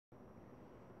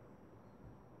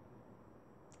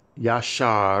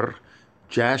Jasher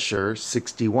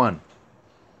 61.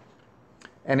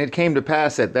 And it came to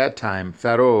pass at that time,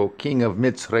 Pharaoh, king of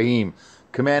Mitzrayim,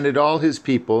 commanded all his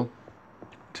people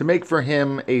to make for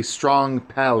him a strong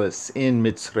palace in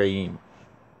Mitzrayim.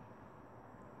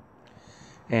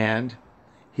 And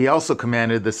he also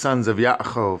commanded the sons of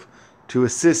Yaakov to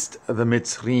assist the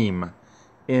Mitzrayim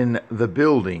in the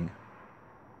building.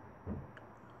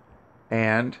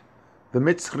 And the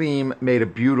Mitzrayim made a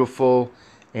beautiful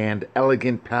and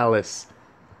elegant palace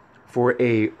for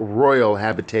a royal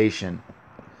habitation.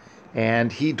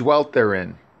 And he dwelt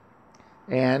therein.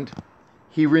 And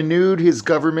he renewed his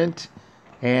government,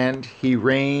 and he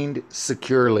reigned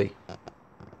securely.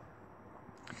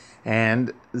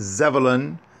 And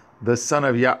Zebulun, the son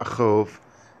of Yaakov,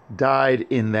 died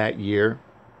in that year.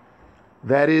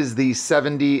 That is the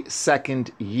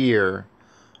 72nd year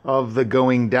of the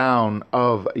going down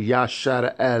of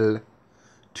Yashar'el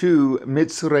to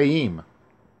Mitzrayim.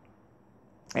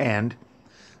 And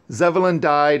Zebulun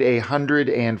died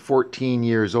 114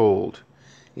 years old,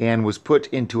 and was put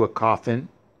into a coffin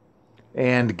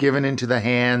and given into the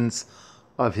hands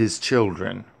of his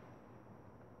children.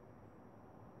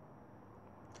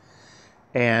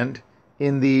 And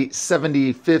in the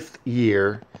 75th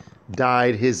year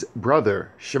died his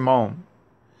brother Shimon.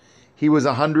 He was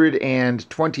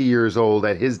 120 years old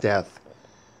at his death,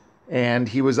 and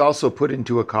he was also put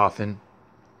into a coffin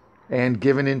and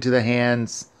given into the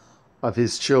hands of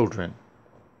his children.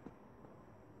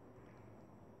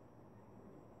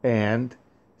 And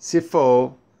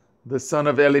Sipho, the son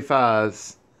of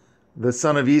Eliphaz, the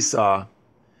son of Esau,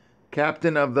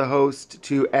 captain of the host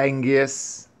to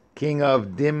Angeas, king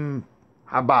of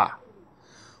Dimhaba,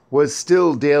 was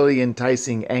still daily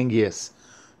enticing Angeas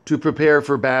to prepare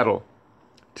for battle,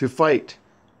 to fight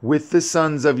with the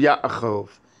sons of Yaakov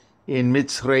in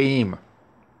Mitzrayim.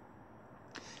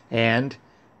 And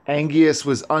Angeas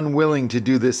was unwilling to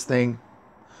do this thing,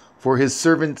 for his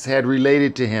servants had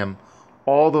related to him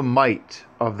all the might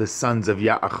of the sons of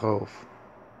Yaakov,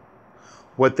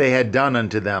 what they had done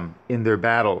unto them in their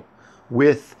battle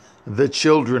with the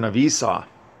children of Esau.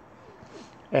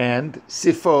 And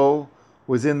Sipho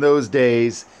was in those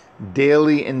days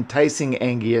daily enticing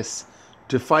Angeas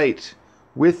to fight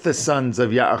with the sons of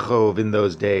Yaakov in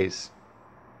those days.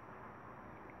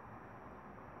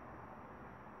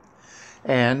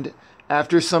 And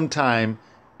after some time,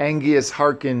 Angeas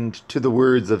hearkened to the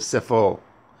words of Sipho,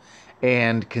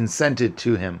 and consented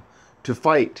to him to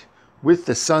fight with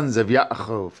the sons of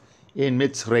Yaakov in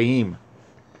Mitzrayim.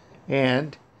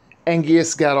 And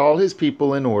Angeas got all his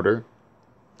people in order,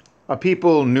 a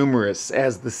people numerous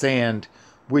as the sand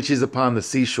which is upon the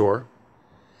seashore,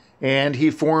 and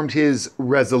he formed his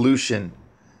resolution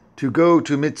to go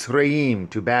to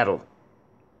Mitzrayim to battle.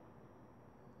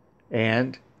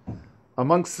 And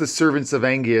amongst the servants of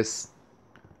Angeas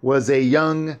was a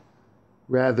youth,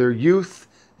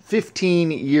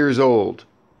 15 years old.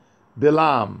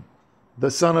 Bilam,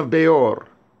 the son of Beor,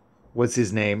 was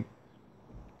his name.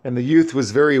 And the youth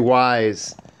was very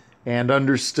wise and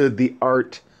understood the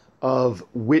art of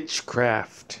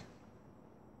witchcraft.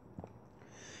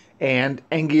 And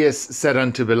Angeas said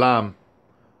unto Bilam,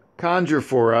 Conjure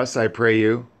for us, I pray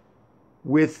you,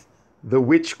 with the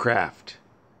witchcraft,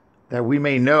 that we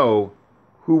may know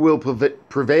who will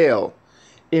prevail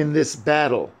in this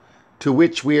battle to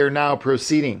which we are now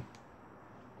proceeding.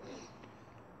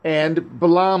 And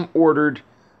Balaam ordered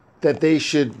that they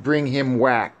should bring him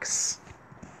wax.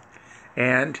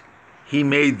 And he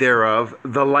made thereof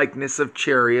the likeness of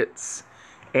chariots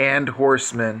and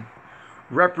horsemen,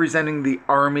 representing the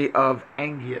army of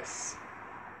Angeas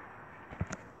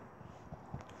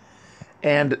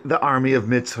and the army of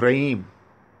Mitzrayim.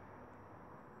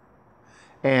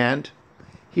 And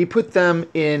he put them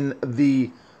in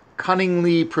the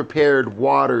cunningly prepared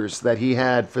waters that he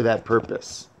had for that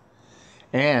purpose.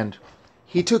 And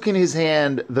he took in his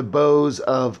hand the boughs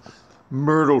of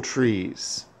myrtle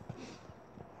trees,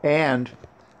 and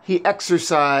he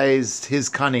exercised his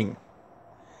cunning,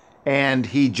 and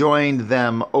he joined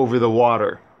them over the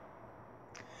water.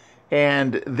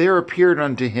 And there appeared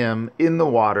unto him in the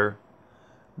water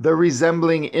the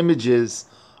resembling images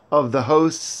of the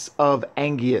hosts of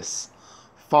Angeas,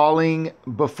 falling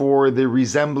before the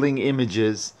resembling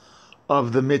images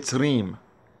of the Mitzrayim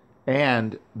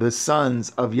and the sons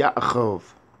of Yaakov.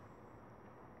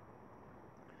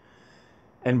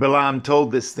 And Balaam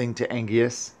told this thing to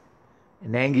Angeas,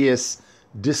 and Angeas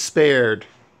despaired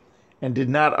and did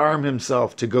not arm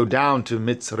himself to go down to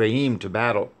Mitzrayim to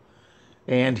battle,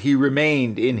 and he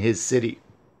remained in his city.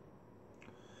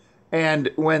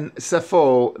 And when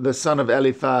Sipho, the son of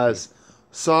Eliphaz,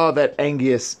 saw that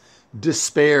Angeas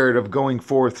despaired of going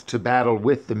forth to battle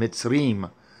with the Mitzrim,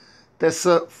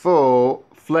 Sappho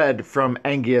fled from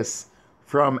Angeas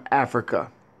from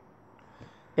Africa.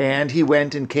 And he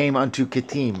went and came unto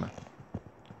Kittim.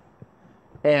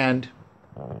 And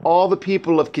all the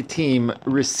people of Kittim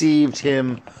received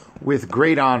him with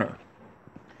great honor,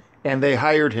 and they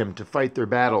hired him to fight their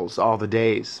battles all the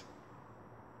days.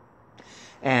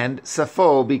 And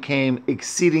Sappho became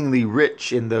exceedingly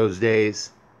rich in those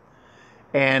days,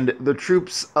 and the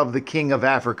troops of the king of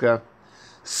Africa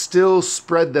still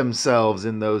spread themselves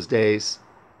in those days.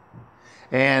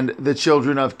 And the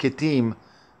children of Kittim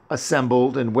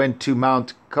assembled and went to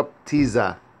Mount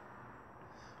Kaptizia,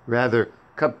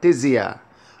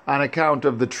 on account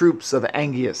of the troops of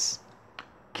Angeas,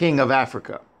 king of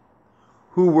Africa,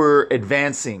 who were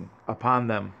advancing upon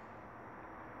them.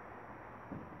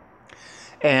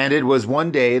 And it was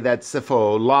one day that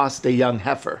Sappho lost a young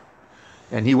heifer,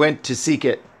 and he went to seek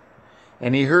it,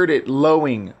 and he heard it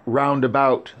lowing round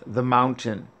about the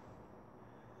mountain.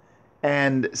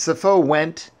 And Sappho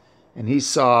went, and he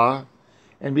saw,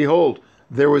 and behold,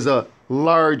 there was a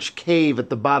large cave at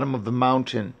the bottom of the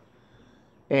mountain,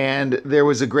 and there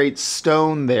was a great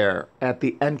stone there at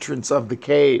the entrance of the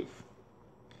cave.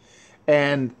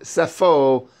 And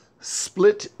Sappho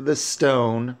split the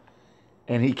stone,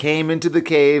 and he came into the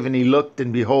cave, and he looked,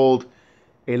 and behold,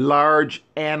 a large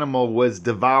animal was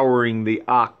devouring the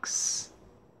ox.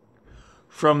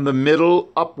 From the middle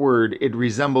upward it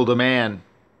resembled a man,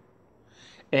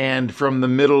 and from the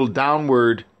middle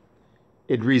downward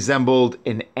it resembled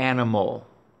an animal.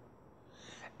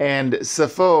 And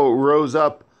Sappho rose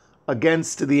up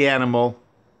against the animal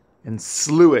and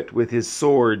slew it with his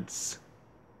swords.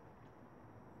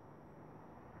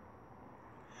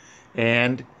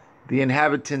 And the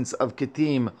inhabitants of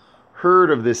Kittim heard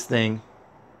of this thing,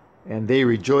 and they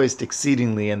rejoiced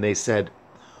exceedingly, and they said,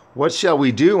 "What shall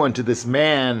we do unto this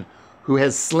man who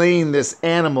has slain this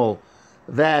animal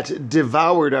that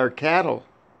devoured our cattle?"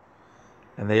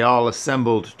 And they all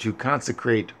assembled to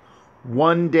consecrate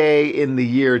one day in the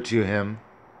year to him.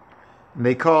 And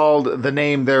they called the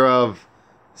name thereof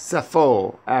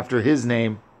Sappho, after his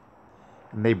name.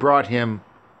 And they brought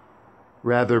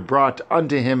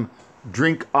unto him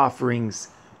drink offerings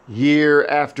year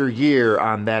after year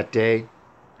on that day.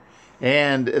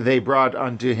 And they brought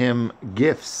unto him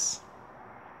gifts.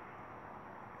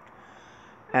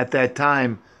 At that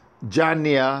time,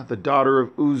 Jania, the daughter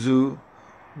of Uzu,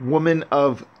 woman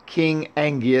of King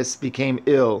Angeas, became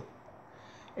ill,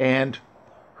 and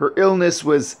her illness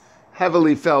was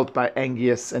heavily felt by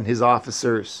Angeas and his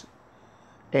officers.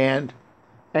 And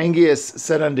Angeas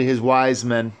said unto his wise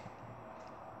men,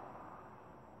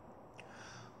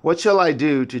 "What shall I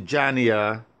do to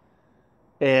Jania,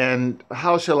 and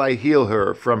how shall I heal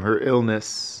her from her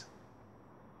illness?"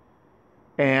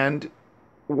 And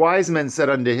wise men said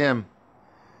unto him,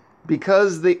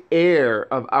 "Because the air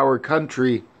of our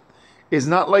country is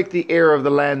not like the air of the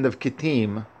land of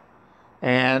Kittim,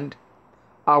 and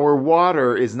our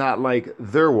water is not like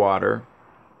their water,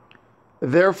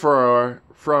 therefore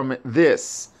from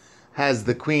this has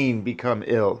the queen become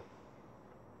ill.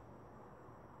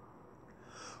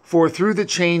 For through the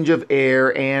change of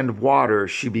air and water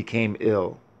she became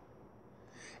ill.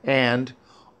 And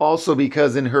also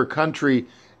because in her country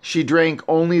she drank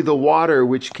only the water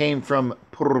which came from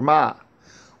Purma,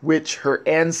 which her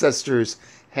ancestors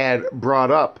had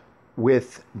brought up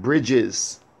with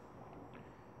bridges."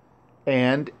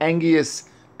 And Angeas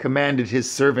commanded his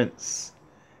servants,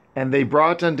 and they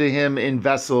brought unto him in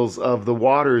vessels of the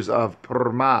waters of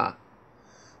Purma,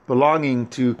 belonging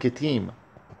to Kittim.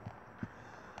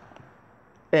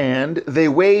 And they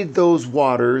weighed those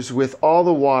waters with all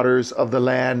the waters of the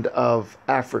land of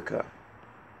Africa.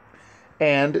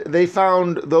 And they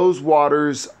found those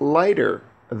waters lighter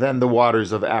than the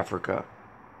waters of Africa.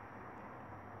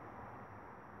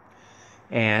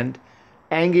 And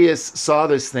Angeas saw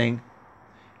this thing,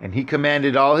 and he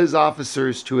commanded all his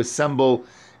officers to assemble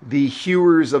the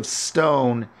hewers of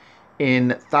stone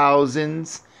in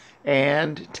thousands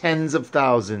and tens of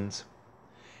thousands.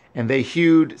 And they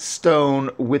hewed stone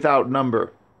without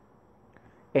number.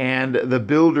 And the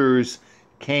builders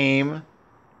came,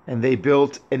 and they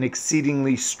built an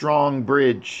exceedingly strong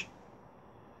bridge.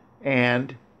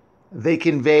 And they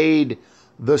conveyed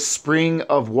the spring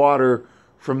of water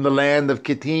from the land of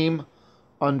Kittim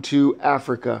unto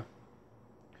Africa.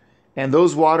 And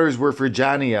those waters were for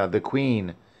Jania, the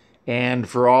queen, and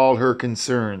for all her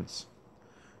concerns,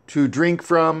 to drink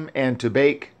from and to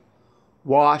bake,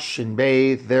 wash and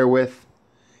bathe therewith,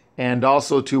 and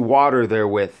also to water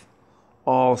therewith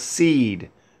all seed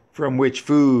from which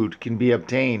food can be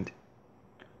obtained,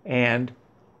 and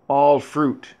all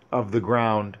fruit of the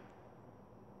ground.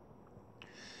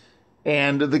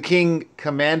 And the king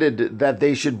commanded that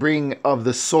they should bring of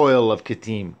the soil of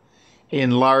Kittim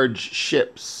in large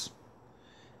ships.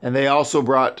 And they also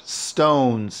brought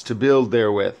stones to build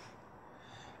therewith.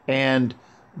 And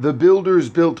the builders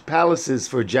built palaces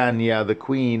for Jania the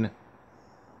queen.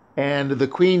 And the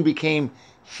queen became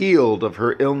healed of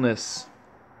her illness.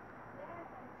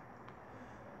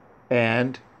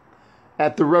 And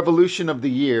at the revolution of the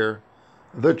year,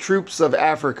 the troops of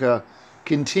Africa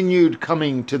continued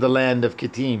coming to the land of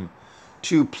Kittim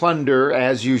to plunder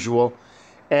as usual,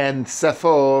 and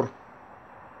Sephor,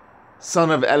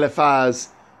 son of Eliphaz,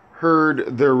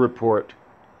 heard their report,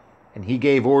 and he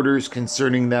gave orders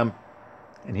concerning them,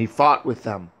 and he fought with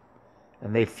them,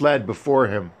 and they fled before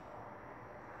him.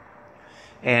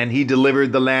 And he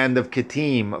delivered the land of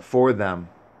Kittim for them.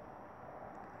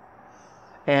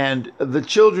 And the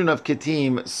children of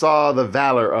Kittim saw the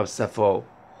valor of Sepho,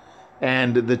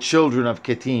 and the children of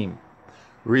Kittim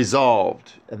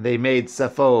resolved, and they made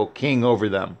Sepho king over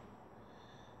them.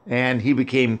 And he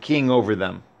became king over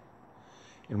them.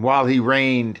 And while he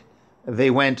reigned, they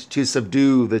went to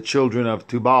subdue the children of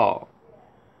Tubal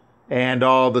and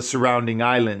all the surrounding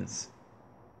islands.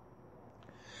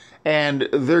 And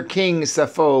their king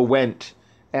Sepho went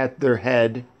at their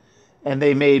head, and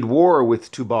they made war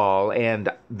with Tubal and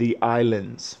the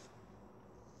islands.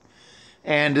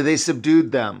 And they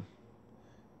subdued them.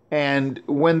 And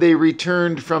when they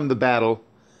returned from the battle,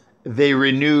 they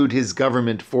renewed his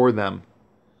government for them.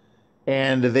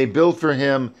 And they built for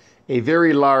him a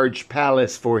very large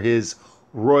palace for his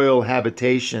royal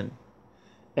habitation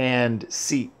and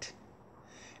seat.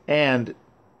 And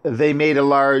they made a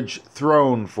large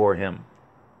throne for him.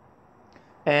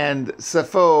 And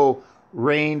Sepho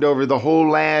reigned over the whole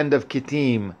land of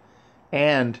Kittim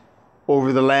and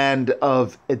over the land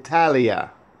of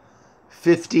Italia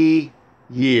 50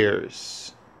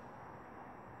 years.